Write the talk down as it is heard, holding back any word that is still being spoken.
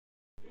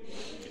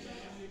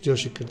প্রিয়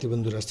শিক্ষার্থী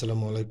বন্ধুরা,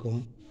 আসসালামু আলাইকুম।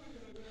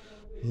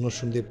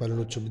 নরসিংদী পাইলট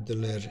উচ্চ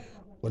বিদ্যালয়ের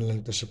অনলাইন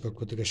ক্লাসের পক্ষ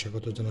থেকে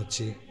স্বাগত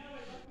জানাচ্ছি।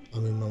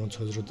 আমি মোহাম্মদ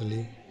হজরত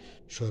আলী,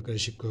 সহকারী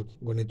শিক্ষক,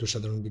 গণিত ও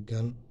সাধারণ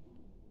বিজ্ঞান।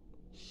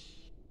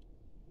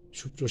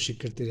 সুপ্রিয়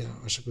শিক্ষার্থীরা,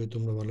 আশা করি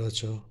তোমরা ভালো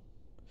আছো।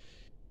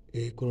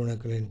 এই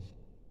করোনাকালীন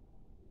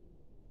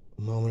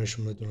মহামারীর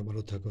সময় তোমরা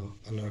ভালো থাকো,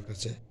 আল্লাহর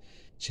কাছে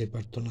সেই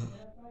প্রার্থনা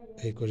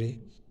করি।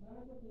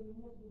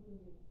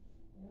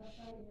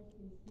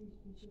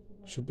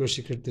 সুপ্রিয়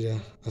শিক্ষার্থীরা,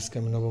 আজকে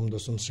আমি নবম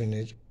দশম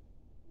শ্রেণীর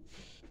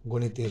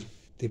গণিতের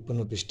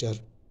 53 পৃষ্ঠার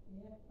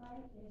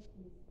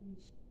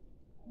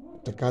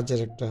একটা কাজের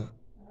একটা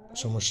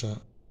সমস্যা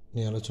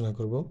নিয়ে আলোচনা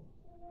করব।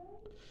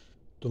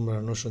 তোমরা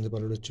নরসিংদী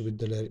পাইলট উচ্চ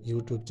বিদ্যালয়ের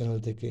ইউটিউব চ্যানেল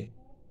থেকে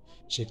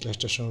সেই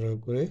ক্লাসটা সংগ্রহ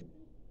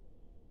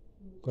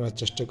করার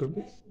চেষ্টা করবে।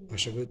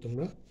 আশা করি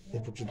তোমরা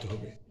উপকৃত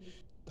হবে।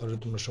 তাহলে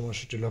তোমরা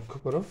সমস্যাটি লক্ষ্য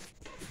করো।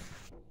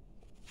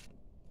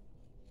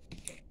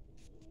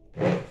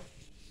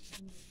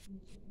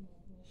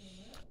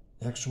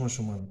 x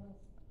সমান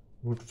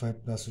 √5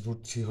 প্লাস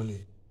 √3 হলে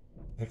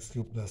x³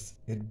 প্লাস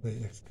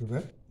 8/x³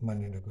 এর মান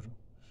নির্ণয় করো।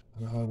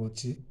 আমি আবার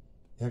বলছি,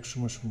 x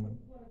সমান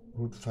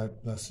 √5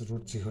 প্লাস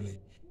 √3 হলে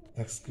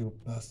x³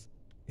 প্লাস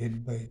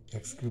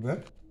 8/x³ এর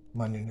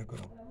মান নির্ণয়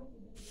করো।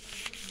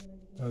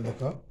 তাহলে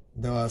দেখো,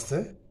 দেওয়া আছে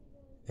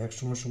x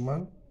সমান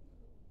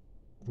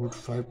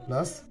 √5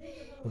 প্লাস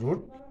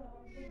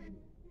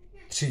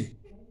 √3।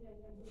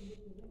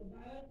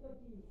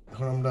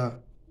 এখন আমরা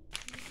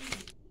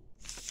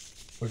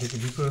ওইটাকে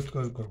বিপরীত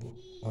করবো।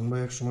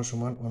 1/x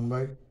সমান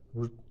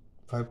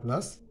 1/√5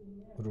 প্লাস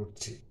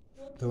 √3।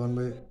 তো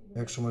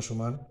 1/x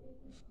সমান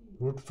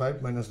 √5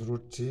 মাইনাস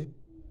 √3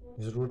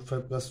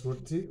 √5 প্লাস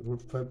 √3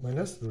 √5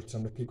 মাইনাস √3।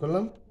 আমরা কি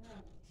করলাম?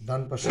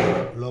 ডান পাশে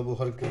লব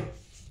হরকে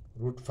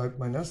 √5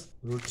 মাইনাস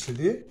 √3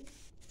 দিয়ে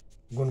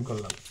গুণ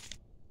করলাম।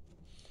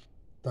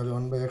 তাহলে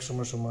 1/x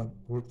সমান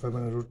 √5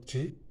 মাইনাস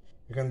 √3।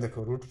 এখানে দেখো,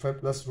 √5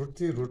 প্লাস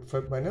 √3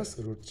 √5 মাইনাস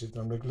 √3। তো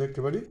আমরা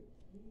লিখতে পারি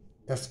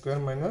a²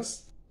 মাইনাস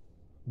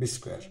b²।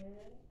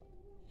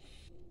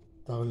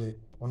 তাহলে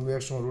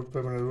 1/x সমান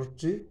 √5 মাইনাস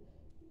 √3।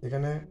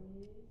 এখানে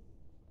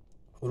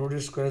 √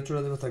 স্কোয়ারে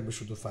চলে যাবে, থাকবে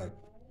শুধু 5।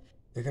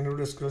 এখানে √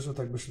 স্কোয়ারে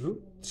থাকবে শুধু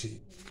 3।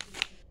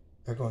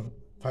 এখন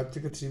 5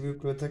 থেকে 3 বিয়োগ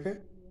করে থাকে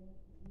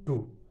 2।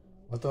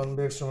 অর্থাৎ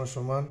 1/x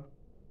সমান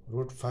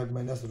 √5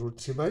 মাইনাস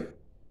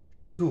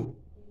 √3/2।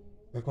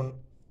 এখন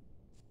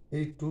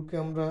এই 2কে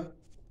আমরা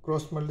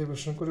ক্রস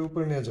মাল্টিপ্লিকেশন করে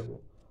উপরে নিয়ে যাব।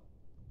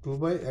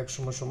 2/x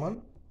সমান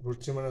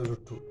 √3 মাইনাস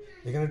 √2।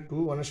 এখানে 2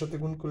 1-এর সাথে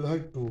গুণ করলে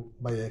হয়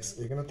 2/x।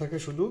 এখানে থাকে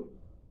শুধু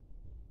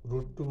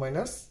 √2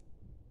 মাইনাস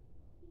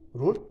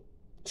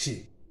 √3।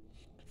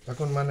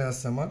 এখন মানে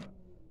আছে আমার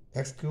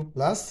x³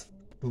 প্লাস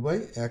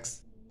 2/x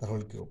তার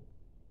হোল কিউব।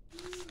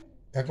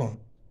 এখন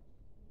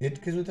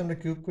 8কে যদি আমরা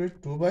কিউব করি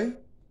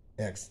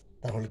 2/x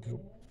তার হোল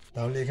কিউব,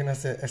 তাহলে এখানে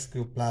আছে x³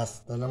 প্লাস।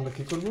 তাহলে আমরা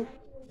কি করব?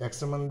 x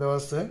এর মান দেওয়া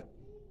আছে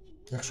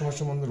x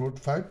সমান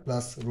 √5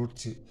 প্লাস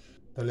 √3।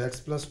 তাহলে x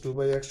প্লাস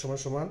 2/x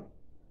সমান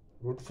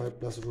 √5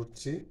 প্লাস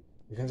 √3।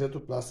 এখানে যেহেতু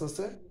প্লাস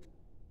আছে,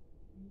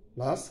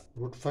 প্লাস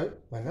 √5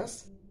 মাইনাস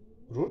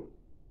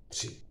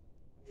 √3।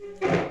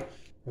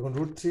 এখন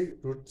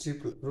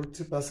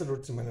 √3 প্লাসে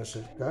 √3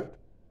 মাইনাসের কাট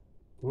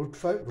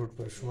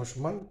 √5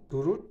 সমান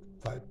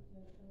 2√5।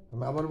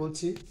 আমি আবার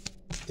বলছি,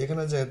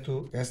 এখানে যেহেতু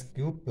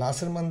x³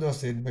 প্লাসের মান দেওয়া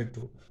আছে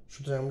 8/2,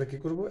 সুতরাং আমরা কি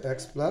করব? x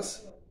প্লাস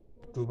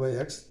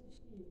 2/x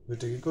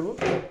দুইটা কি করব?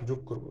 যোগ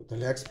করব।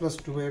 তাহলে x প্লাস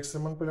 2/x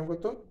এর মান পেলাম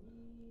কত?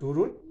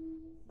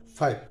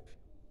 2√5।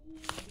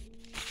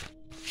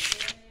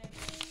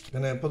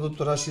 এখানে প্রদত্ত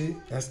রাশি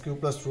x³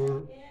 প্লাস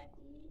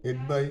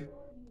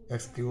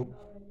 8/x³।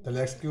 তাহলে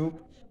x³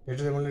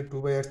 এটা যেমন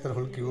 2/x তার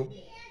হোল কিউব।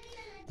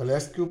 তাহলে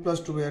x³ প্লাস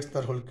 2/x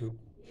তার হোল কিউব।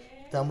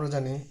 তা আমরা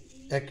জানি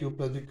a³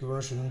 প্লাস b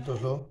কিউবের সিদ্ধান্ত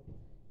হলো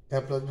a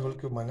plus b whole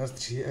cube minus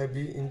 3ab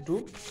into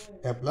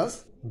a plus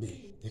b।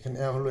 এখানে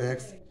a হলো x,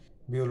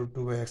 b হলো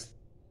 2/x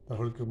তার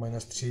হোল কিউব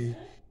মাইনাস 3,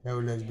 a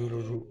হলো x, b হলো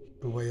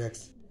 2/x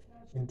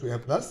into a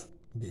plus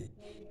b।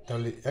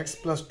 তাহলে x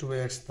প্লাস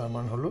 2/x তার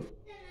মান হলো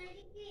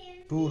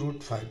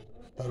 2√5।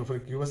 তার উপরে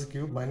কিউব আছে,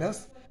 cube minus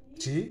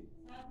 3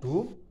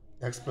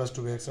 2x plus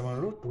 2/x এর মান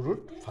হলো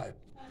 2√5।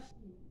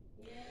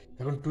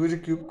 এখন 2 এর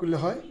কিউব করলে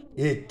হয়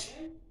 8,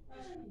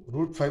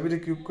 √5 এর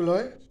কিউব করলে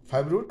হয়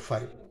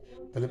 5√5।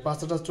 তাহলে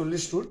 5টা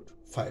 40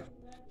 √5।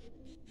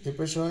 এই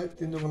পাশে হয়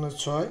 3 দুগুণে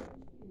 6,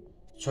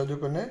 6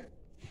 দুগুণে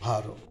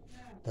 12,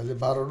 তাহলে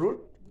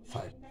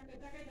 12√5।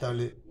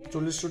 তাহলে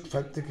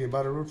 40√5 থেকে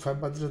 12√5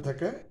 বাদ দিলে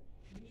থাকে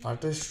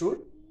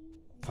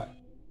 28√5।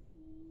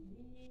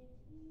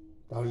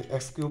 তাহলে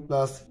x³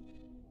 প্লাস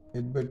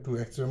 8/2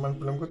 x এর মান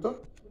পেলাম কত?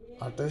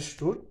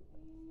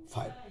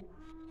 28√5।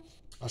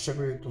 আশা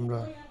করি তোমরা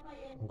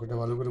অঙ্কটা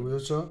ভালো করে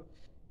বুঝেছ।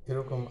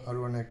 এরকম আরও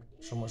অনেক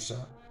সমস্যা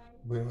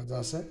বইয়ের মধ্যে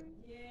আছে।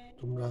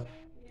 তোমরা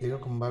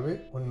এরকমভাবে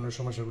অন্য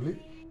সমস্যাগুলি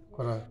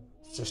করার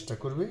চেষ্টা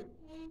করবে।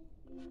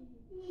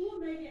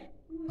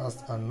 আজ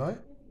আর নয়,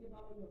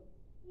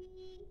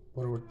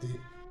 পরবর্তী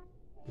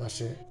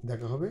ক্লাসে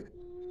দেখা হবে।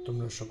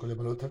 তোমরা সকলে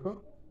ভালো থাকো।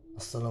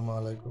 আসসালামু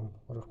আলাইকুম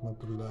ওয়া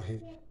রাহমাতুল্লাহি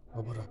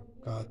ওয়া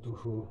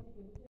বারাকাতুহু।